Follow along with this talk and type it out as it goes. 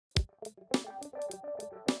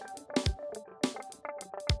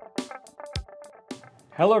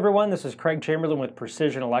Hello everyone, this is Craig Chamberlain with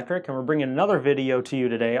Precision Electric, and we're bringing another video to you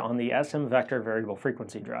today on the SM Vector Variable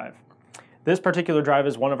Frequency Drive. This particular drive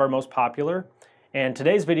is one of our most popular, and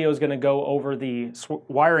today's video is going to go over the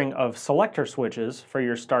wiring of selector switches for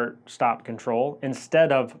your start-stop control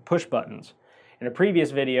instead of push buttons. In a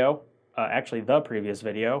previous video, the previous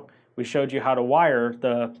video, we showed you how to wire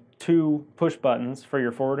the two push buttons for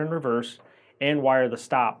your forward and reverse and wire the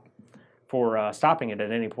stop for stopping it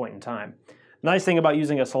at any point in time. The nice thing about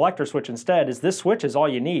using a selector switch instead is this switch is all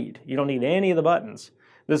you need. You don't need any of the buttons.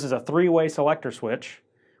 This is a three-way selector switch,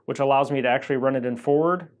 which allows me to actually run it in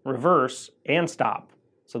forward, reverse, and stop.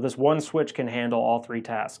 So this one switch can handle all three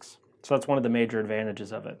tasks. So that's one of the major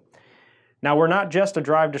advantages of it. Now, we're not just a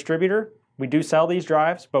drive distributor. We do sell these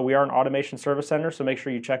drives, but we are an automation service center, so make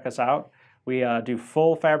sure you check us out. We do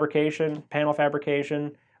full fabrication, panel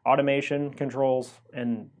fabrication, automation controls,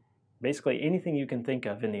 and basically anything you can think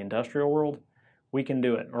of in the industrial world, we can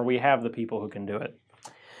do it, or we have the people who can do it.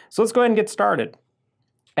 So let's go ahead and get started.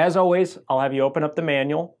 As always, I'll have you open up the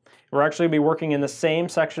manual. We're actually going to be working in the same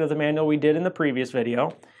section of the manual we did in the previous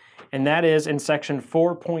video, and that is in section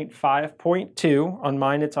 4.5.2. On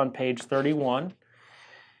mine, it's on page 31.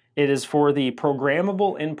 It is for the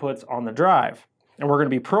programmable inputs on the drive, and we're going to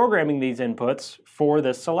be programming these inputs for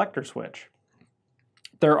this selector switch.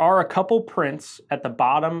 There are a couple prints at the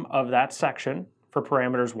bottom of that section for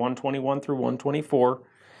parameters 121 through 124,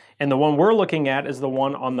 and the one we're looking at is the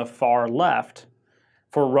one on the far left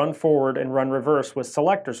for run forward and run reverse with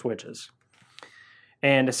selector switches.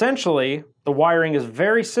 And essentially, the wiring is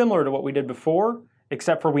very similar to what we did before,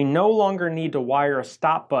 except for we no longer need to wire a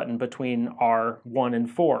stop button between our 1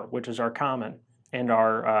 and 4, which is our common, and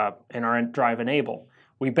our drive enable.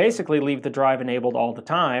 We basically leave the drive enabled all the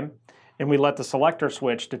time, and we let the selector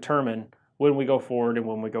switch determine when we go forward and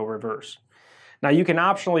when we go reverse. Now, you can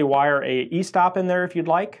optionally wire a e-stop in there if you'd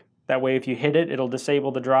like. That way, if you hit it, it'll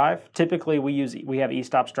disable the drive. Typically, we have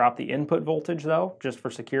e-stops drop the input voltage though, just for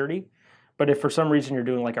security. But if for some reason you're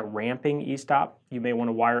doing like a ramping e-stop, you may want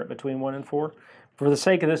to wire it between 1 and 4. For the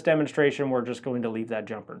sake of this demonstration, we're just going to leave that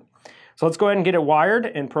jumper. So let's go ahead and get it wired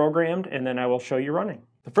and programmed, and then I will show you running.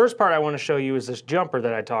 The first part I want to show you is this jumper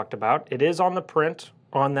that I talked about. It is on the print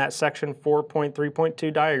on that section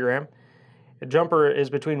 4.3.2 diagram. The jumper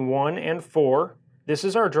is between 1 and 4. This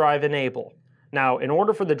is our drive enable. Now, in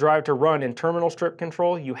order for the drive to run in terminal strip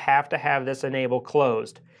control, you have to have this enable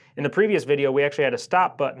closed. In the previous video, we actually had a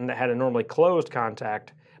stop button that had a normally closed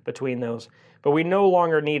contact between those, but we no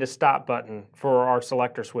longer need a stop button for our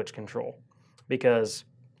selector switch control, because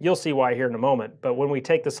you'll see why here in a moment, but when we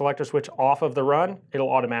take the selector switch off of the run,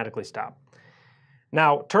 it'll automatically stop.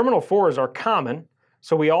 Now, terminal 4s are common,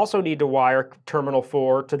 so we also need to wire terminal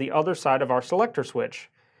 4 to the other side of our selector switch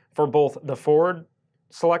for both the forward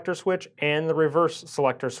selector switch and the reverse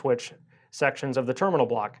selector switch sections of the terminal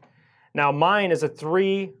block. Now, mine is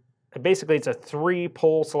basically it's a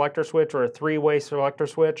 3-pole selector switch or a 3-way selector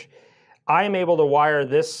switch. I am able to wire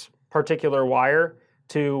this particular wire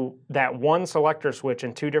to that one selector switch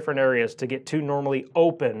in 2 different areas to get 2 normally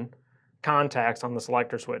open contacts on the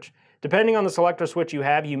selector switch. Depending on the selector switch you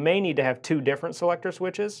have, you may need to have 2 different selector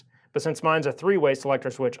switches, but since mine's a 3-way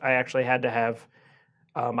selector switch, I actually had to have,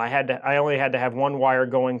 I only had to have 1 wire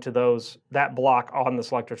going to that block on the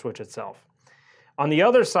selector switch itself. On the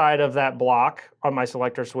other side of that block on my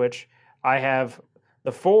selector switch, I have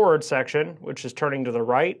the forward section, which is turning to the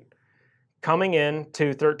right, coming in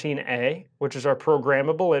to 13A, which is our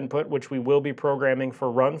programmable input, which we will be programming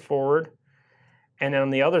for run forward. And then on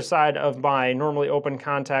the other side of my normally open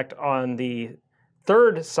contact on the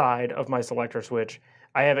third side of my selector switch,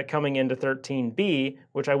 I have it coming into 13B,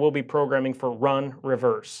 which I will be programming for run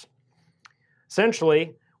reverse.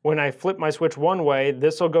 Essentially, when I flip my switch one way,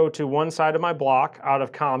 this will go to one side of my block out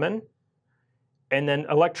of common, and then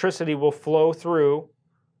electricity will flow through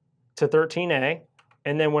to 13A.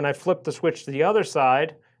 And then when I flip the switch to the other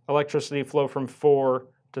side, electricity flow from 4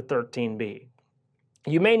 to 13B.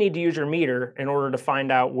 You may need to use your meter in order to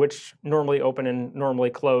find out which normally open and normally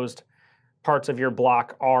closed parts of your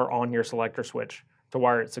block are on your selector switch to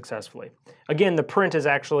wire it successfully. Again, the print is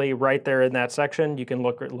actually right there in that section. You can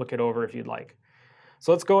look it over if you'd like.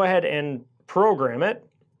 So let's go ahead and program it.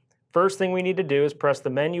 First thing we need to do is press the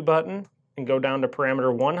menu button and go down to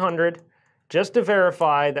parameter 100 just to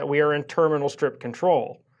verify that we are in terminal strip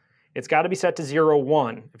control. It's got to be set to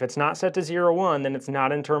 0-1. If it's not set to 0-1, then it's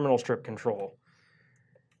not in terminal strip control.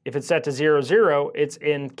 If it's set to 0-0, it's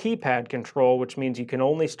in keypad control, which means you can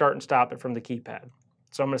only start and stop it from the keypad.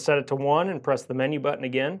 So I'm going to set it to 1 and press the menu button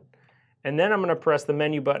again. And then I'm going to press the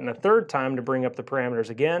menu button a third time to bring up the parameters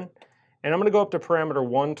again. And I'm going to go up to parameter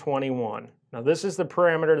 121. Now this is the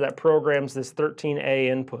parameter that programs this 13A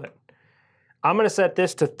input. I'm going to set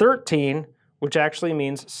this to 13, which actually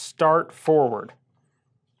means start forward.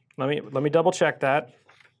 Let me double check that.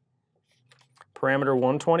 Parameter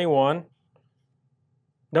 121.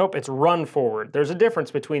 Nope, it's run forward. There's a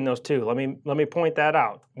difference between those two. Let me point that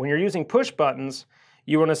out. When you're using push buttons,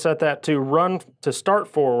 you want to set that to start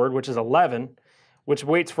forward, which is 11, which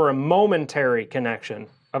waits for a momentary connection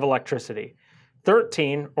of electricity.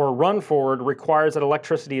 13, or run forward, requires that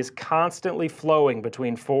electricity is constantly flowing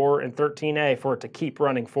between 4 and 13A for it to keep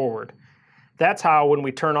running forward. That's how, when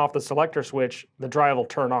we turn off the selector switch, the drive will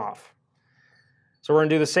turn off. So we're going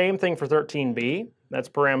to do the same thing for 13B. That's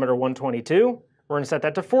parameter 122. We're going to set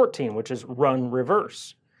that to 14, which is run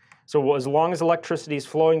reverse. So as long as electricity is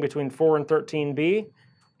flowing between 4 and 13B,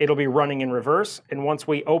 it'll be running in reverse. And once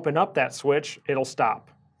we open up that switch, it'll stop.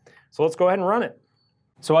 So let's go ahead and run it.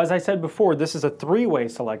 So as I said before, this is a three-way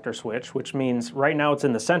selector switch, which means right now it's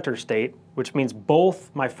in the center state, which means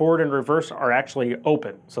both my forward and reverse are actually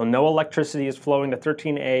open. So no electricity is flowing to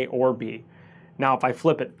 13A or B. Now if I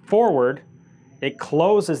flip it forward, it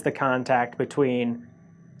closes the contact between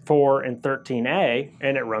 4 and 13A,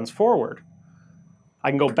 and it runs forward. I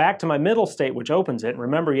can go back to my middle state, which opens it.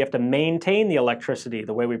 Remember, you have to maintain the electricity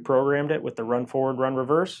the way we programmed it with the run forward, run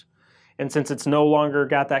reverse. And since it's no longer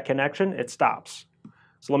got that connection, it stops.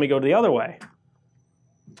 So let me go the other way.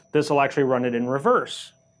 This will actually run it in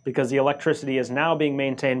reverse because the electricity is now being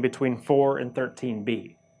maintained between 4 and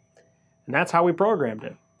 13B. And that's how we programmed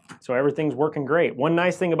it. So everything's working great. One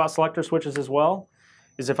nice thing about selector switches as well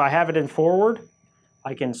is if I have it in forward,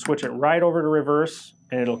 I can switch it right over to reverse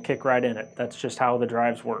and it'll kick right in it. That's just how the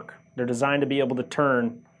drives work. They're designed to be able to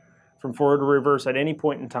turn from forward to reverse at any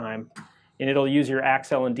point in time, and it'll use your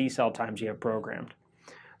accel and decel times you have programmed.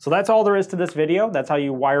 So that's all there is to this video. That's how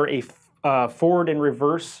you wire a forward and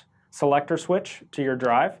reverse selector switch to your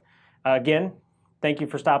drive. Again, thank you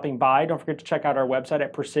for stopping by. Don't forget to check out our website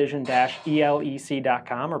at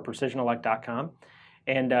precision-elec.com or precisionelec.com.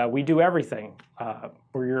 And we do everything.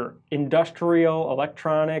 We're your industrial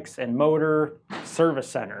electronics and motor service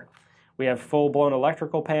center. We have full-blown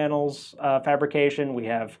electrical panels fabrication. We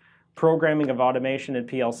have programming of automation and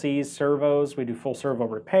PLCs, servos. We do full servo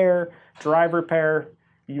repair, drive repair,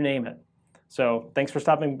 you name it. So thanks for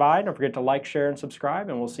stopping by. Don't forget to like, share, and subscribe,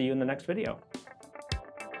 and we'll see you in the next video.